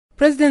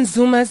President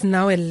Zuma is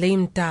now a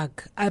lame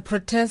duck. I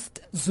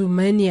protest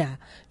Zumania.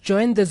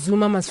 Join the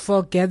Zuma Must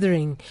Fall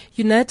gathering.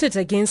 United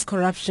against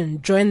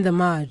corruption. Join the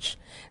march.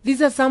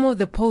 These are some of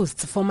the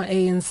posts former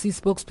ANC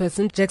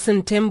spokesperson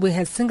Jackson Mthembu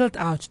has singled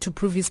out to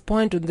prove his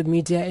point on the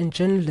media and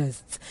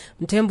journalists.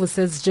 Mthembu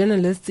says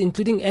journalists,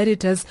 including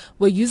editors,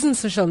 were using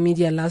social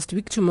media last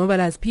week to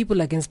mobilize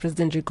people against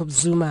President Jacob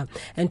Zuma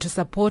and to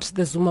support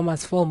the Zuma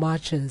Must Fall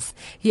marches.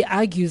 He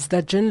argues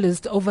that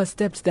journalists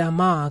overstepped their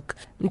mark.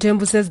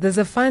 Mthembu says there's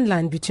a fine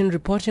line between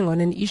reporting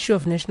on an issue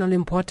of national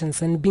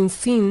importance and being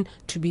seen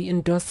to be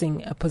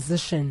endorsing a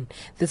position.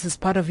 This is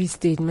part of his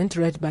statement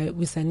read by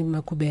Wisani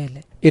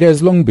Makubele. It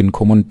has long been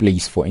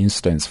commonplace, for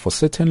instance, for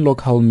certain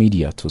local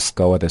media to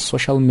scour the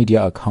social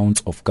media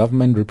accounts of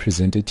government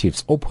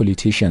representatives or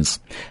politicians,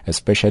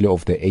 especially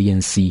of the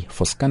ANC,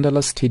 for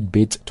scandalous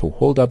tidbits to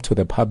hold up to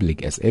the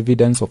public as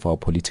evidence of our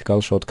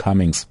political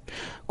shortcomings.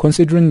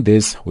 Considering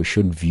this, we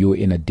should view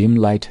in a dim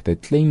light the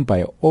claim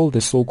by all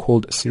the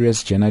so-called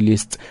serious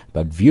journalists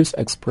that views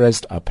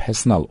expressed are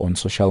personal on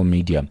social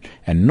media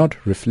and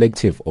not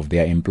reflective of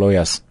their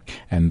employers,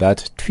 and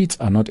that tweets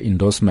are not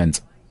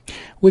endorsements.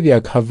 With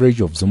their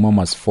coverage of Zuma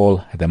Must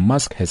Fall, the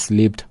mask has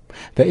slipped.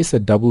 There is a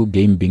double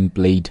game being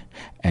played,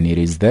 and it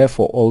is there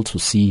for all to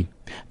see.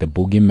 The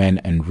boogeyman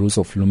and rules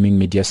of looming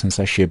media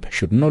censorship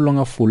should no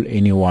longer fool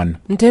anyone.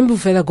 Mthembu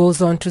further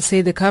goes on to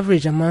say the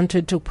coverage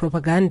amounted to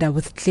propaganda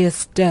with clear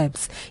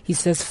steps. He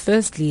says,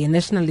 firstly, a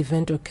national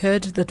event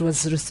occurred that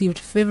was received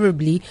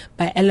favorably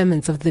by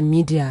elements of the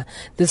media.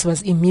 This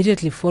was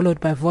immediately followed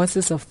by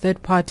voices of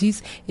third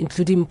parties,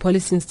 including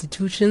policy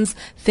institutions,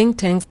 think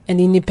tanks, and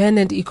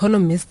independent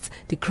economists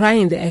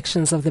decrying the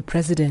actions of the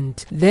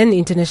president. Then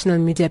international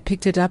media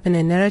picked it up and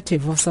a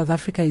narrative of South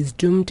Africa is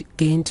doomed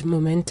gained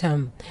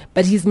momentum.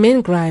 But his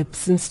main gripe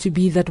seems to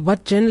be that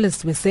what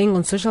journalists were saying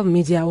on social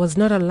media was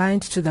not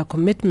aligned to their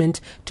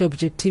commitment to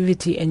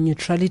objectivity and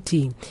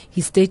neutrality.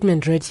 His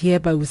statement read here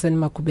by Wisani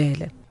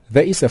Makubele.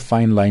 There is a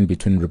fine line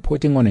between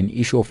reporting on an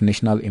issue of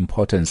national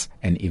importance,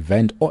 an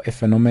event or a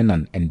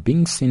phenomenon, and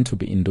being seen to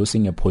be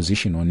endorsing a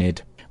position on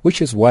it,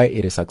 which is why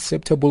it is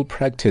acceptable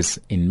practice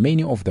in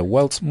many of the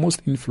world's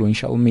most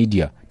influential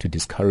media to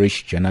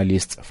discourage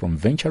journalists from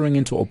venturing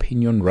into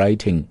opinion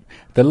writing.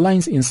 The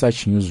lines in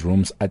such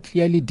newsrooms are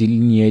clearly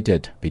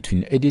delineated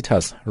between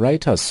editors,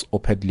 writers,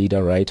 op-ed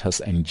leader writers,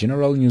 and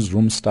general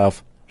newsroom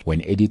staff.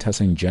 When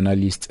editors and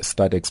journalists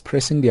start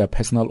expressing their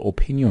personal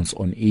opinions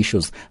on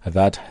issues,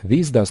 that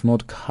this does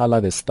not color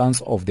the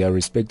stance of their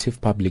respective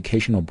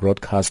publication or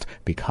broadcast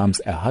becomes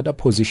a harder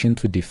position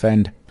to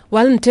defend.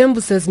 While Mthembu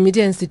says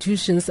media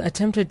institutions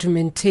attempted to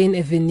maintain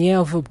a veneer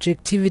of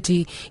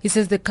objectivity, he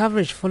says the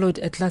coverage followed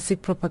a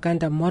classic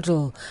propaganda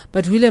model.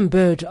 But William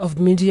Bird of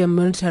Media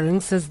Monitoring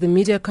says the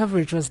media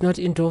coverage was not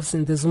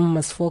endorsing the Zuma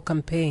Must Fall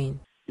campaign.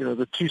 You know,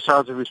 the two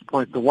sides of his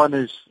point. The one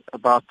is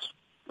about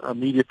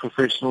media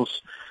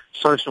professionals,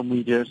 social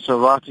media, so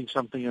writing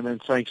something and then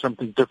saying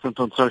something different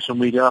on social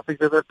media. I think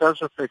that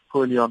does affect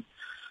poorly on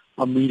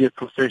media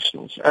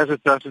professionals, as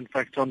it does in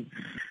fact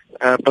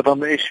but on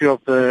the issue of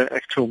the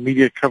actual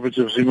media coverage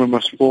of Zuma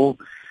Must Fall,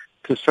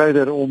 to say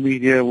that all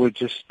media were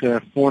just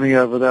fawning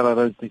over that, I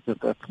don't think that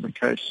that's the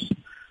case.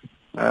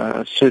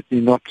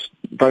 Certainly not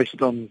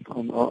based on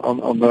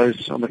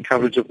the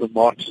coverage of the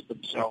marches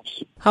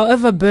themselves.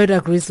 However, Bird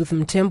agrees with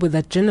Mthembu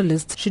that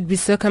journalists should be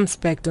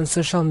circumspect on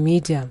social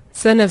media.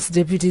 SANEF's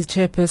deputy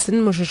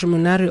chairperson Moshoeshoe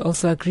Monari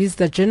also agrees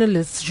that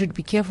journalists should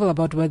be careful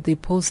about what they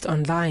post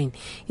online.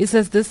 He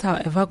says this,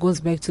 however,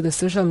 goes back to the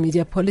social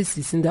media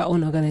policies in their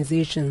own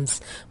organizations.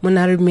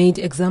 Monari made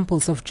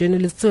examples of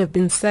journalists who have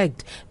been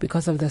sacked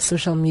because of their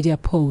social media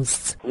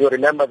posts. You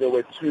remember there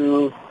were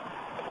two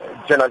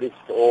journalists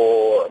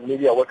or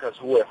media workers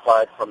who were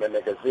fired from a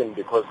magazine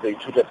because they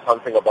tweeted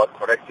something about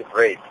corrective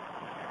rape.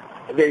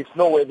 There is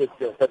no way that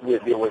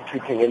they were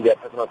tweeting in their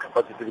personal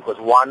capacity because,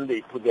 one,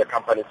 they put their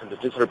companies into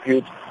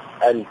disrepute,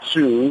 and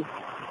two,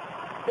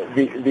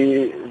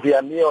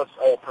 the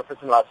mere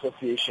professional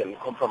association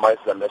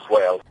compromised them as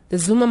well. The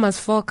Zuma Must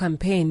Fall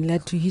campaign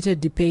led to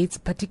heated debates,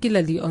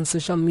 particularly on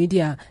social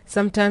media.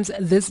 Sometimes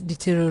this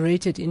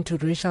deteriorated into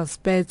racial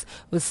spats,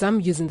 with some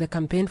using the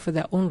campaign for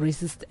their own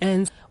racist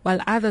ends, while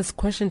others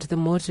questioned the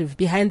motive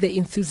behind the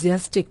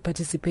enthusiastic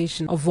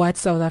participation of white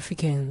South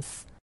Africans.